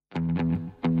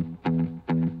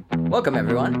Welcome,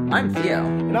 everyone. I'm Theo.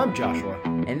 And I'm Joshua.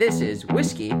 And this is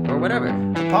Whisky or Whatever.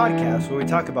 A podcast where we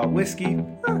talk about whiskey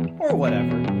or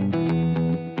whatever.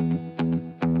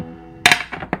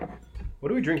 What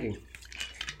are we drinking?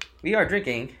 We are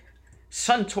drinking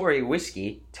Suntory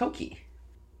Whiskey Toki.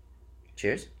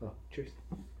 Cheers. Oh, cheers.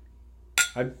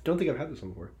 I don't think I've had this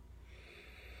one before.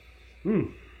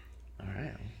 All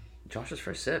right. Josh's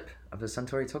first sip of the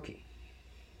Suntory Toki.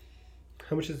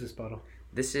 How much is this bottle?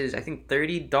 This is, I think,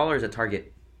 $30 at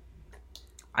Target.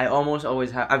 I almost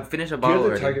always have. I've finished a Do bottle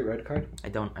you have the already. Target Red card? I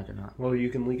do not. Well, you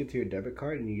can link it to your debit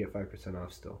card and you get 5%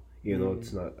 off still, even though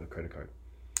it's not a credit card.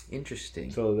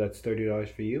 Interesting. So that's $30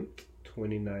 for you,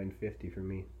 $29.50 for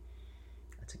me.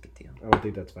 That's a good deal. I don't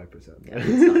think that's 5%. Yeah,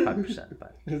 it's not 5%,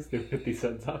 but It's still 50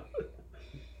 cents off.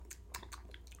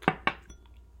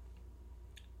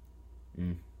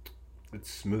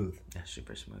 It's smooth. yeah,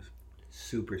 super smooth.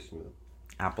 Super smooth.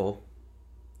 Apple,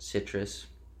 citrus.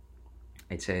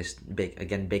 I'd say it's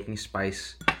baking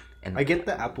spice, and I get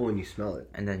the apple when you smell it.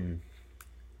 and then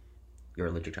you're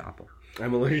allergic to apple.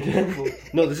 I'm allergic to apple.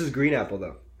 No, this is green apple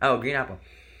though. Oh, green apple.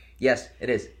 Yes,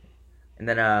 it is. And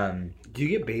then Do you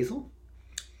get basil?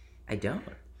 I don't.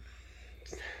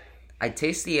 I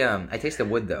taste the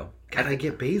wood though. God, I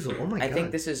get basil. Oh my god. I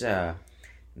think this is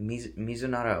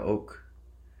Mizunara oak.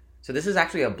 So this is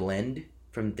actually a blend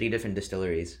from 3 different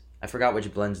distilleries. I forgot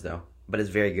which blends though, but it's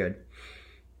very good.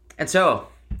 And so,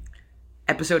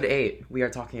 episode 8, we are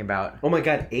talking about. Oh my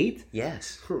god, 8?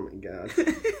 Yes. Oh my god.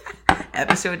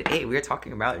 Episode 8, we are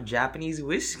talking about Japanese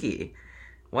whiskey.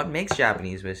 What makes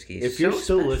Japanese whiskey If so you're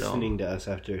still special? listening to us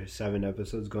after 7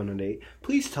 episodes going on 8,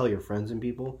 please tell your friends and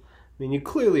people. I mean, you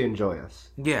clearly enjoy us.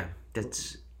 Yeah,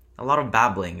 that's a lot of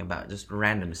babbling about just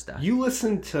random stuff. You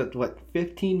listened to,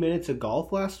 15 minutes of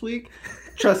golf last week?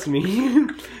 Trust me,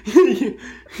 you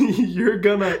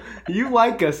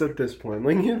like us at this point.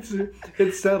 Like,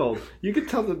 it's settled. You could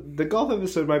tell the golf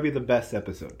episode might be the best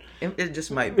episode. It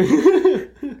just might be.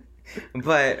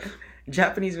 But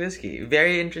Japanese whiskey,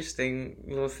 very interesting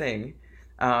little thing.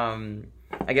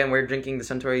 Again, we're drinking the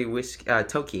Suntory whiskey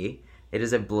Toki. It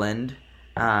is a blend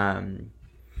from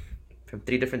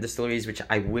 3 different distilleries, which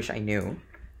I wish I knew.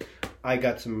 I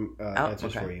got some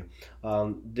answers okay. for you.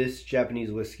 This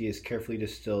Japanese whiskey is carefully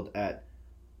distilled at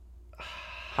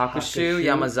Hakushu,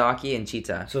 Yamazaki, and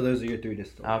Chita. So those are your 3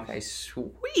 distilleries. Okay,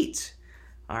 sweet.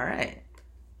 All right.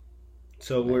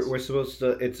 So Nice. we're supposed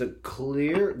to. It's a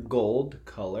clear gold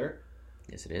color.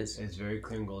 Yes, it is. It's very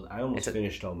clear gold. I almost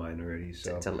finished all mine already.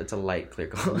 So It's a light clear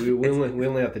color. we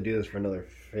only have to do this for another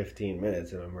 15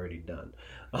 minutes, and I'm already done.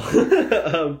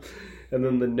 And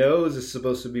then the nose is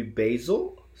supposed to be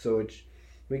basil. So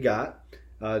we got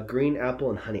green apple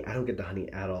and honey. I don't get the honey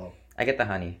at all. I get the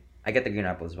honey. I get the green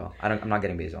apple as well. I'm not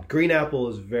getting basil. Green apple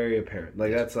is very apparent.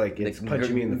 Like that's like it's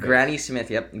punching me in the face. Granny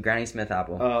Smith. Yep, Granny Smith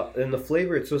apple. And the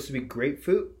flavor, it's supposed to be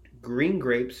grapefruit, green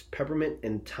grapes, peppermint,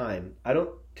 and thyme. I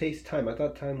don't taste thyme. I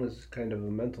thought thyme was kind of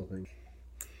a mental thing.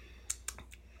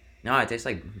 No, it tastes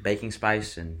like baking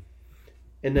spice and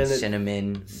then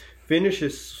cinnamon. Finish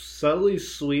is subtly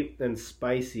sweet and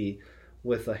spicy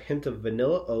with a hint of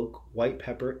vanilla oak, white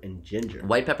pepper, and ginger.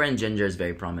 White pepper and ginger is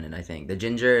very prominent, I think. The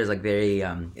ginger is like very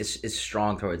it's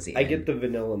strong towards the end. I get the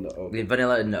vanilla and the oak. The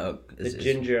vanilla and the oak. The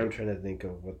ginger, I'm trying to think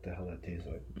of what the hell that tastes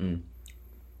like.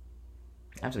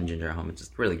 I have some ginger at home. It's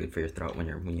just really good for your throat when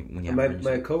you have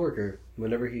My coworker,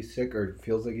 whenever he's sick or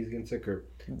feels like he's getting sick or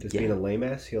just being a lame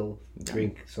ass, he'll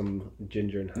drink some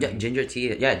ginger and honey. Yeah, ginger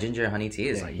tea. Yeah, ginger honey tea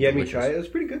is like he had me delicious. try it. It was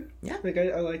pretty good. Yeah. Like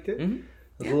I liked it. Mm-hmm.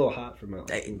 It was a little hot for my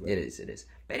liking. It is.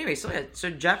 But anyway, so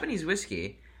Japanese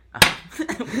whiskey.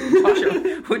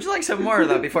 Joshua, would you like some more of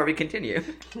that before we continue?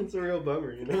 It's a real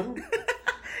bummer, you know?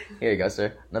 Here you go,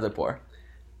 sir. Another pour.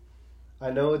 I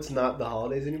know it's not the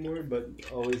holidays anymore, but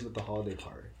always with the holiday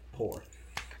pour.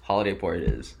 Holiday pour it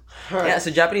is. Right. Yeah, so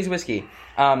Japanese whiskey.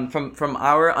 From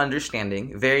our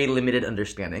understanding, very limited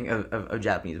understanding of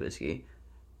Japanese whiskey.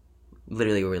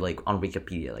 Literally, we were like on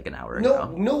Wikipedia like an hour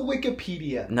ago. No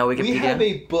Wikipedia. No Wikipedia? We have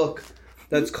a book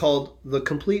that's called The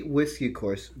Complete Whiskey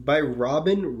Course by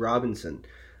Robin Robinson.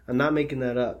 I'm not making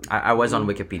that up. I was on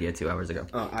Wikipedia 2 hours ago.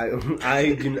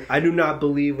 I do not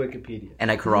believe Wikipedia.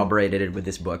 And I corroborated it with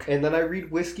this book. And then I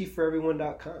read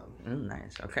whiskeyforeveryone.com.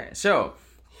 Nice. Okay. So,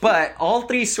 but all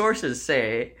 3 sources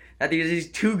say that there's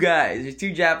these 2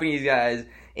 Japanese guys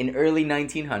in early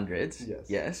 1900s. Yes.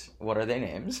 Yes. What are their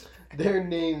names? Their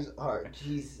names are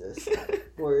Jesus.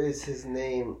 Where is his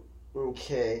name?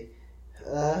 Okay.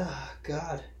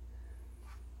 God.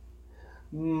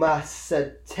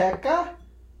 Masateka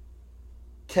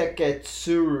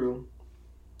Teketsuru.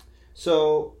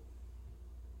 So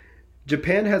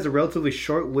Japan has a relatively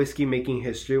short whiskey making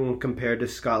history when compared to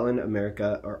Scotland,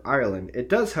 America, or Ireland. It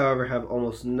does, however, have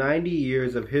almost 90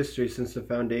 years of history since the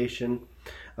foundation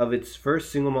of its first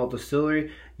single malt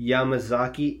distillery,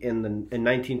 Yamazaki, in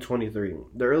 1923.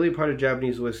 The early part of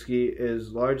Japanese whiskey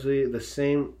is largely the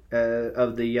same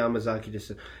of the Yamazaki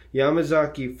distillery.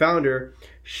 Yamazaki founder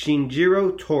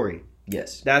Shinjiro Tori.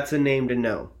 Yes. That's a name to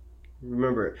know.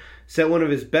 Remember, sent one of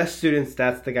his best students,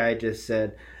 that's the guy I just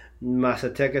said,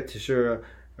 Masataka Tsuru,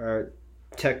 or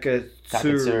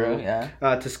Tekatsuru,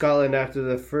 to Scotland after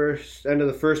the end of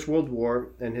the First World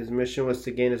War, and his mission was to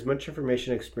gain as much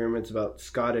information and experiments about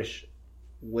Scottish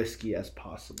whiskey as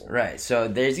possible. Right. So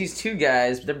there's these two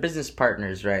guys. They're business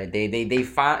partners, right? They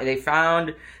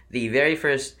found the very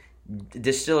first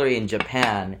distillery in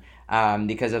Japan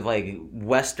because of like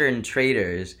Western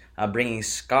traders bringing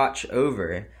Scotch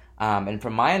over. And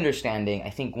from my understanding,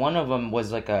 I think one of them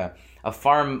was like a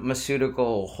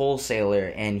pharmaceutical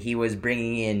wholesaler, and he was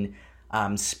bringing in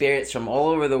spirits from all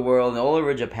over the world and all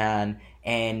over Japan,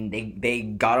 and they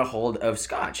got a hold of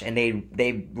Scotch, and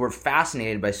they were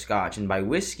fascinated by Scotch and by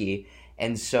whiskey,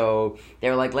 and so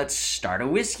they were like, let's start a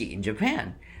whiskey in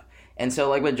Japan. And so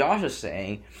like what Josh was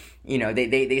saying, you know,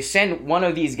 they send one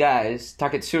of these guys,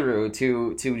 Takatsuru,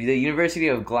 to the University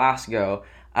of Glasgow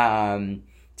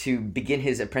to begin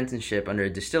his apprenticeship under a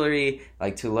distillery,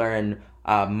 like to learn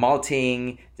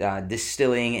malting,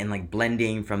 distilling, and like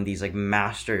blending from these like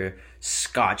master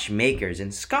Scotch makers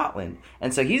in Scotland.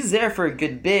 And so he's there for a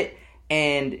good bit,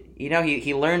 and you know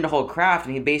he learned the whole craft,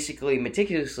 and he basically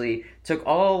meticulously took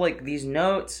all like these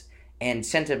notes and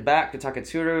sent it back to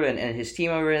Takatsuru and his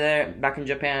team over there back in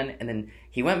Japan, and then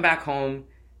he went back home,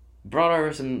 brought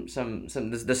over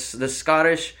the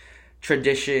Scottish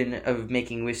tradition of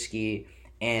making whiskey,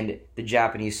 and the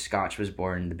Japanese Scotch was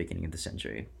born in the beginning of the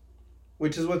century.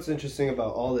 Which is what's interesting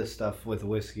about all this stuff with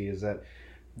whiskey is that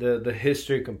the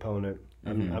history component.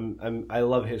 I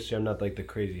love history. I'm not like the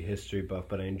crazy history buff,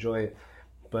 but I enjoy it.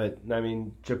 But I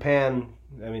mean, Japan.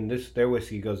 I mean, their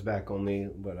whiskey goes back only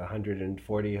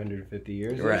 140, 150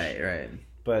 years. Right.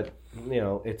 But you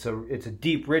know, it's a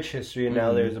deep, rich history, and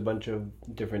now there's a bunch of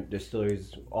different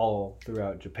distilleries all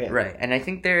throughout Japan. Right, and I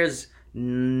think there's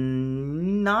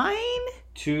 9.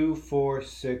 2, 4,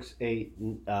 6, 8,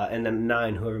 and then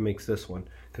 9. Whoever makes this one,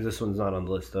 because this one's not on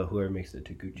the list though. Whoever makes the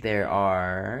Taguchi. There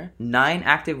are 9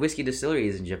 active whiskey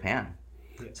distilleries in Japan.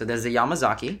 Yeah. So there's the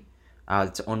Yamazaki.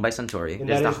 It's owned by Suntory. And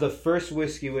that is the first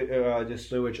whiskey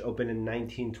distillery which opened in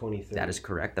 1923. That is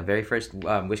correct. The very first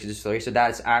whiskey distillery. So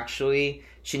that's actually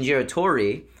Shinjiro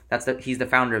Tori. He's the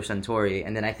founder of Suntory.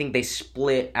 And then I think they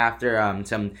split after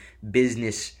some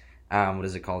business. What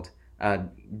is it called?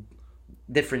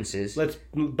 Differences. Let's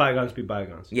bygones be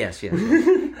bygones. Yes.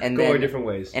 And go our different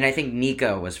ways. And I think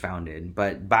Nika was founded,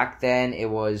 but back then it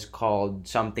was called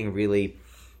something really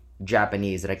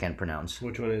Japanese that I can't pronounce.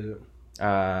 Which one is it?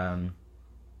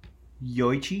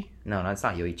 Yoichi? No, it's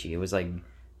not Yoichi. It was like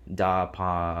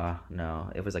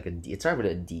No, it was like it started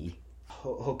with a D.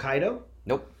 Hokkaido?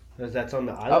 Nope. That's on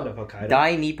the island of Hokkaido.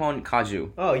 Dai Nippon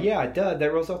Kaju. Oh yeah, duh.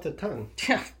 That rolls off the tongue.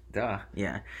 Yeah, duh.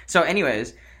 Yeah. So,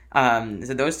 anyways.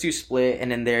 So those two split,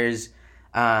 and then there's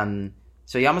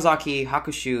so Yamazaki,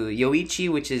 Hakushu, Yoichi,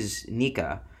 which is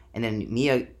Nika, and then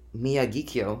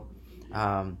Miyagikyo.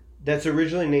 That's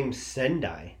originally named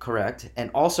Sendai. Correct, and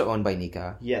also owned by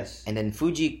Nika. Yes. And then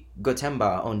Fuji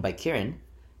Gotemba, owned by Kirin.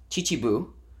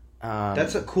 Chichibu.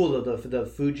 That's a cool the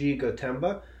Fuji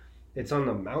Gotemba. It's on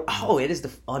the mountain. Oh, it is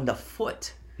on the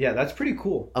foot. Yeah, that's pretty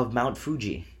cool. Of Mount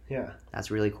Fuji. Yeah, that's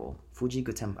really cool. Fuji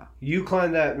Gotemba. You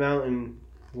climb that mountain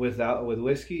with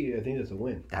whiskey, I think that's a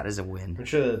win. That is a win. I'm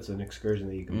sure that's an excursion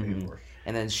that you can pay for.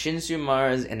 And then Shinsu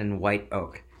Mars, and then White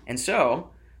Oak. And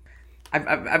so,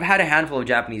 I've had a handful of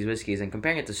Japanese whiskeys, and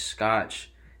comparing it to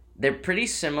Scotch, they're pretty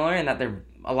similar in that they're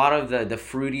a lot of the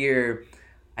fruitier,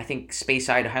 I think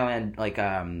Speyside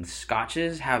Highland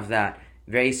Scotches have that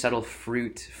very subtle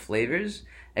fruit flavors.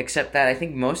 Except that I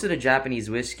think most of the Japanese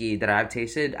whiskey that I've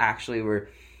tasted actually were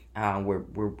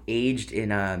aged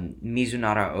in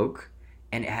Mizunara oak.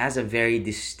 And it has a very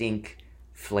distinct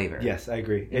flavor. Yes, I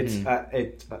agree. It's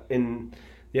in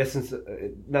the essence,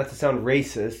 not to sound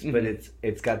racist, but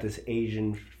it's got this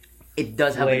Asian. It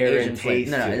does have an Asian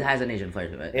flavor. No, it has an Asian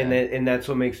flavor to it. And that's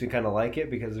what makes me kind of like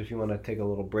it, because if you want to take a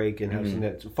little break and have something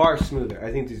that's far smoother, I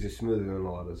think these are smoother than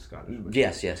a lot of the Scottish.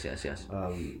 Yes.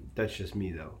 That's just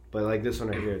me though. But like this one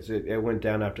right here, it went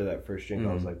down after that first drink.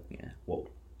 I was like, whoa.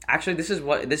 Actually, this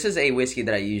is a whiskey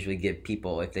that I usually give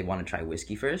people if they want to try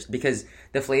whiskey first, because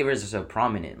the flavors are so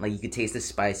prominent. Like you can taste the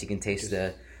spice, you can taste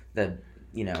the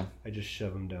you know, I just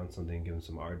shove him down something and give him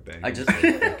some art bag. I just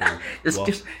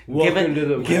just give him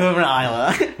an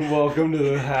Isla. Welcome to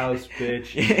the house,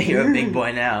 bitch. You're a big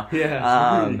boy now.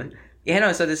 Yeah. Yeah,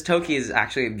 no, so this Toki is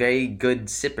actually a very good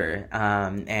sipper,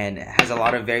 and has a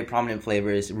lot of very prominent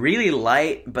flavors. Really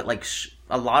light, but like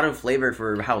a lot of flavor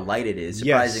for how light it is,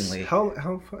 surprisingly. Yes.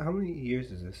 How many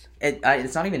years is this? It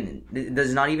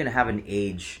does not even have an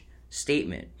age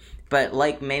statement. But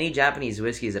like many Japanese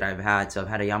whiskeys that I've had, so I've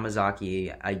had a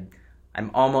Yamazaki,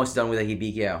 I'm almost done with a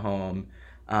Hibiki at home,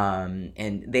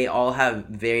 and they all have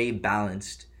very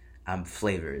balanced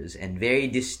flavors and very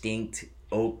distinct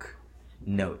oak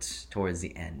notes towards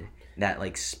the end. That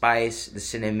like spice, the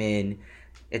cinnamon,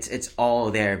 it's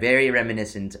all there, very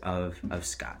reminiscent of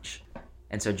Scotch.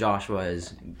 And so Joshua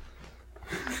is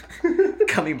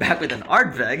coming back with an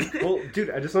Ardbeg. Well,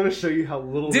 dude, I just want to show you how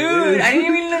little. Dude, it is. I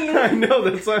didn't even know. I know,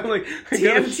 that's why I'm like,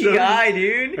 TMTI,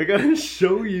 dude. I gotta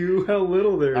show you how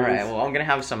little there is. All right, well, I'm gonna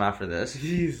have some after this.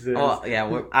 Jesus. Oh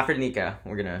yeah, after Nika,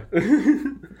 we're gonna.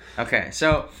 Okay,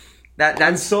 so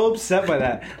I'm so upset by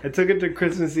that. I took it to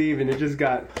Christmas Eve and it just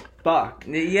got fucked.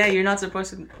 Yeah, you're not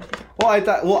supposed to.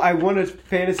 Well, I won a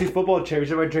fantasy football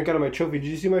championship. I drank out of my trophy. Did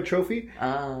you see my trophy?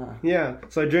 Yeah.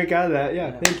 So I drank out of that.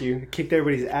 Yeah. Thank you. Kicked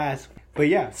everybody's ass. But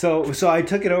yeah, so I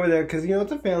took it over there because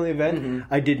it's a family event.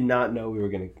 Mm-hmm. I did not know we were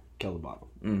gonna kill the bottle.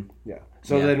 Mm. Yeah.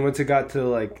 So then once it got to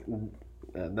like.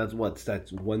 That's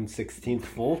 1/16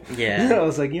 full. Yeah. I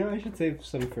was like, I should save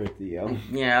some for Theo.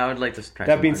 Yeah, I would like to try.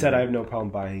 That being said, I have no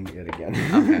problem buying it again.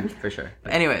 Okay, for sure.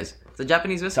 But anyways, so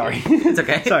Japanese whiskey. Sorry. It's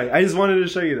okay. Sorry, I just wanted to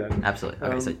show you that. Absolutely.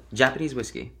 Okay, so Japanese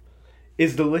whiskey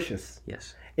is delicious.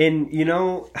 Yes. And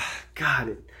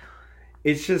God,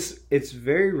 it's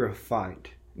very refined.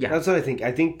 Yeah. That's what I think.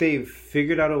 I think they've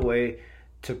figured out a way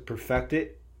to perfect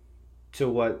it to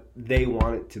what they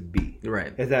want it to be.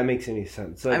 Right. If that makes any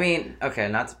sense. Like, I mean, okay,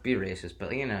 not to be racist, but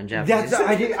Japanese.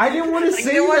 I didn't want to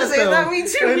say that. Me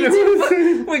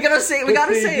too. We gotta say it.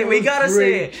 We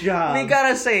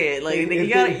gotta say it. Like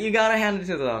you gotta hand it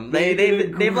to them.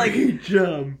 They've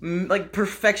like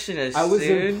perfectionists. I was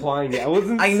implying it. I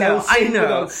wasn't. I know.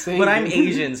 But I'm it.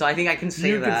 Asian, so I think I can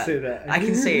say that. You can say that. I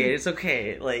can say it. It's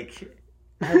okay. Like,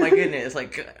 oh my goodness.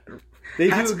 Like. They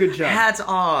do a good job. Hats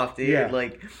off, dude. Yeah.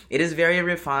 Like, it is very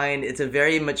refined. It's a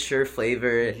very mature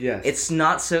flavor. Yes. It's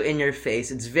not so in your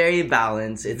face. It's very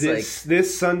balanced. It's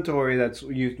this Suntory that's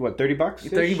used, what, $30?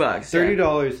 $30.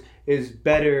 $30 is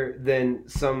better than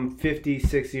some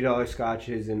 $50-$60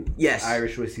 scotches and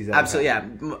Irish whiskeys. Absolutely, yeah.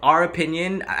 Our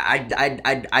opinion,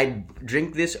 I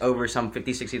drink this over some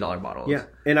 $50-$60 bottles. Yeah,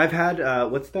 and I've had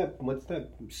what's that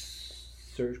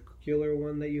circular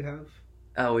one that you have?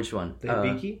 Oh, which one? The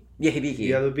Hibiki? Yeah, Hibiki.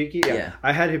 You have the Hibiki? Yeah.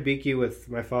 I had Hibiki with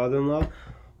my father-in-law.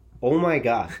 Oh my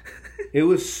god. It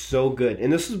was so good.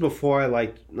 And this was before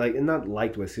I not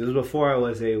liked whiskey. It was before I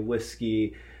was a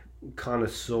whiskey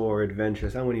connoisseur,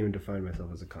 adventurous. I wouldn't even define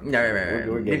myself as a connoisseur.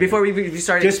 No, right. Before we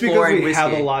started just exploring because we whiskey.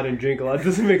 have a lot and drink a lot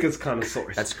doesn't make us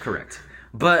connoisseurs. That's correct.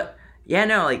 But, yeah,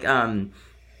 no, like, I've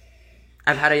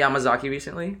had a Yamazaki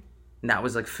recently. And that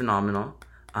was, like, phenomenal.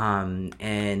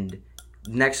 And...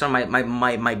 Next on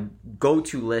my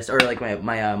go-to list, or like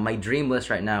my dream list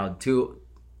right now,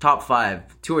 top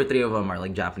 5, 2 or 3 of them are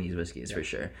like Japanese whiskeys for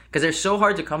sure, because they're so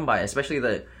hard to come by, especially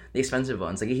the expensive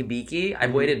ones. Like a Hibiki,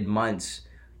 I've waited months,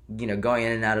 going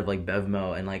in and out of like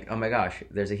Bevmo, and like, oh my gosh,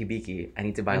 there's a Hibiki, I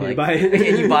need to buy like,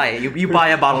 and you buy it, you buy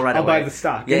a bottle right away. I'll buy the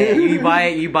stock. Yeah, you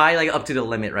buy like up to the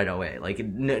limit right away, like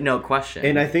no question.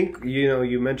 And I think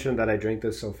you mentioned that I drank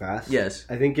this so fast. Yes,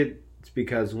 I think it's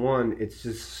because one, it's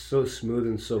just so smooth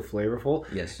and so flavorful.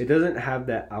 Yes. It doesn't have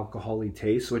that alcohol-y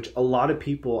taste, which I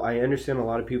understand a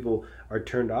lot of people are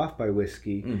turned off by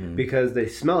whiskey because they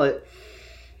smell it.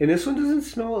 And this one doesn't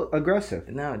smell aggressive.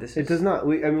 No, it does not.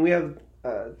 We have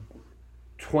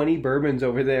 20 bourbons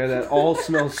over there that all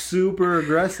smell super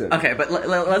aggressive. Okay, but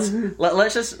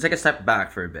let's just take a step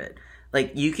back for a bit.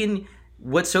 Like,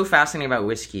 what's so fascinating about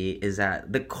whiskey is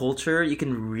that the culture, you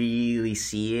can really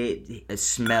see it,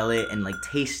 smell it, and like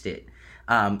taste it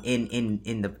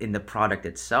in the product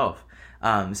itself.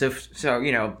 So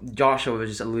Joshua was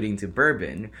just alluding to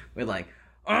bourbon. We're like,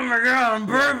 oh my god,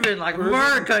 bourbon, like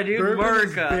America, dude,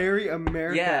 America. Very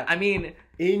America. Yeah, I mean,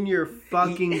 in your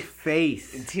fucking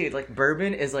face, dude. Like,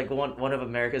 bourbon is like one of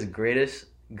America's greatest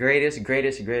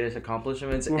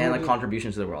accomplishments and like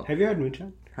contributions to the world. Have you had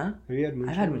moonshine? Huh? Have you had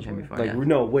moonshine? I've had moonshine before. Like,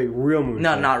 no, wait, real moonshine.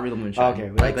 No, not real moonshine.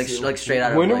 Okay, like straight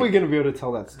out of. When are we gonna be able to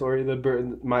tell that story?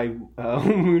 My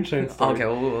moonshine story. Okay,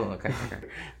 okay.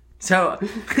 So,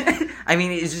 I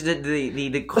mean, it's just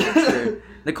the culture.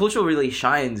 The culture really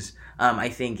shines I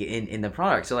think in the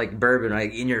product. So like bourbon,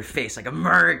 like in your face, like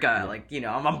America, like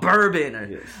I'm a bourbon. Or,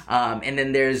 Yes. And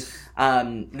then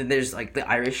there's like the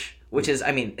Irish, which is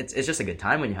it's just a good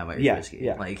time when you have Irish whiskey.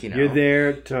 Yeah. Like you're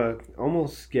there to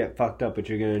almost get fucked up, but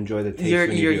you're gonna enjoy the taste.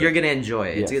 You're gonna enjoy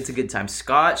it. Yes. It's a good time.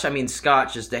 Scotch,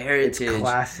 Scotch is the heritage. It's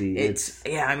classy. It's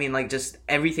like just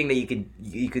everything that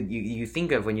you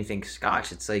think of when you think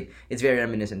Scotch. It's like it's very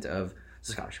reminiscent of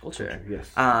Scottish culture.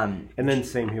 Yes. And then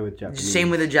same here with Japanese.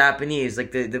 Same with the Japanese,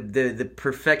 like the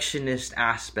perfectionist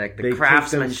aspect, the they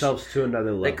craftsmanship, take themselves to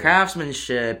another level. the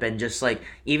craftsmanship, and just like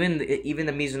even the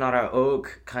Mizunara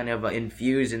oak kind of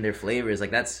infused in their flavors.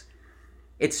 Like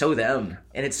it's so them,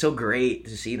 and it's so great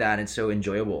to see that. And it's so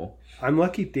enjoyable. I'm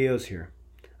lucky Theo's here.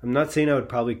 I'm not saying I would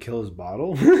probably kill his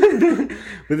bottle,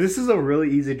 but this is a really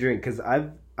easy drink because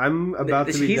I'm about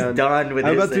to be done. He's done with.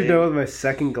 I'm his about to be thing. done with my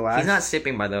second glass. He's not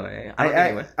sipping, by the way.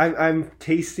 I'm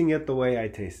tasting it the way I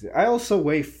taste it. I also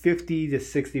weigh 50 to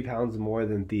 60 pounds more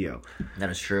than Theo. That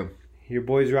is true. Your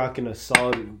boy's rocking a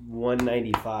solid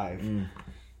 195.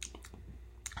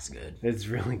 That's good. It's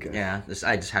really good. Yeah,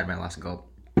 I just had my last gulp.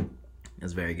 It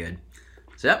was very good.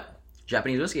 So, yep,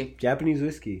 Japanese whiskey. Japanese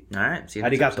whiskey. All right, see you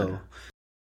next Arigato. episode.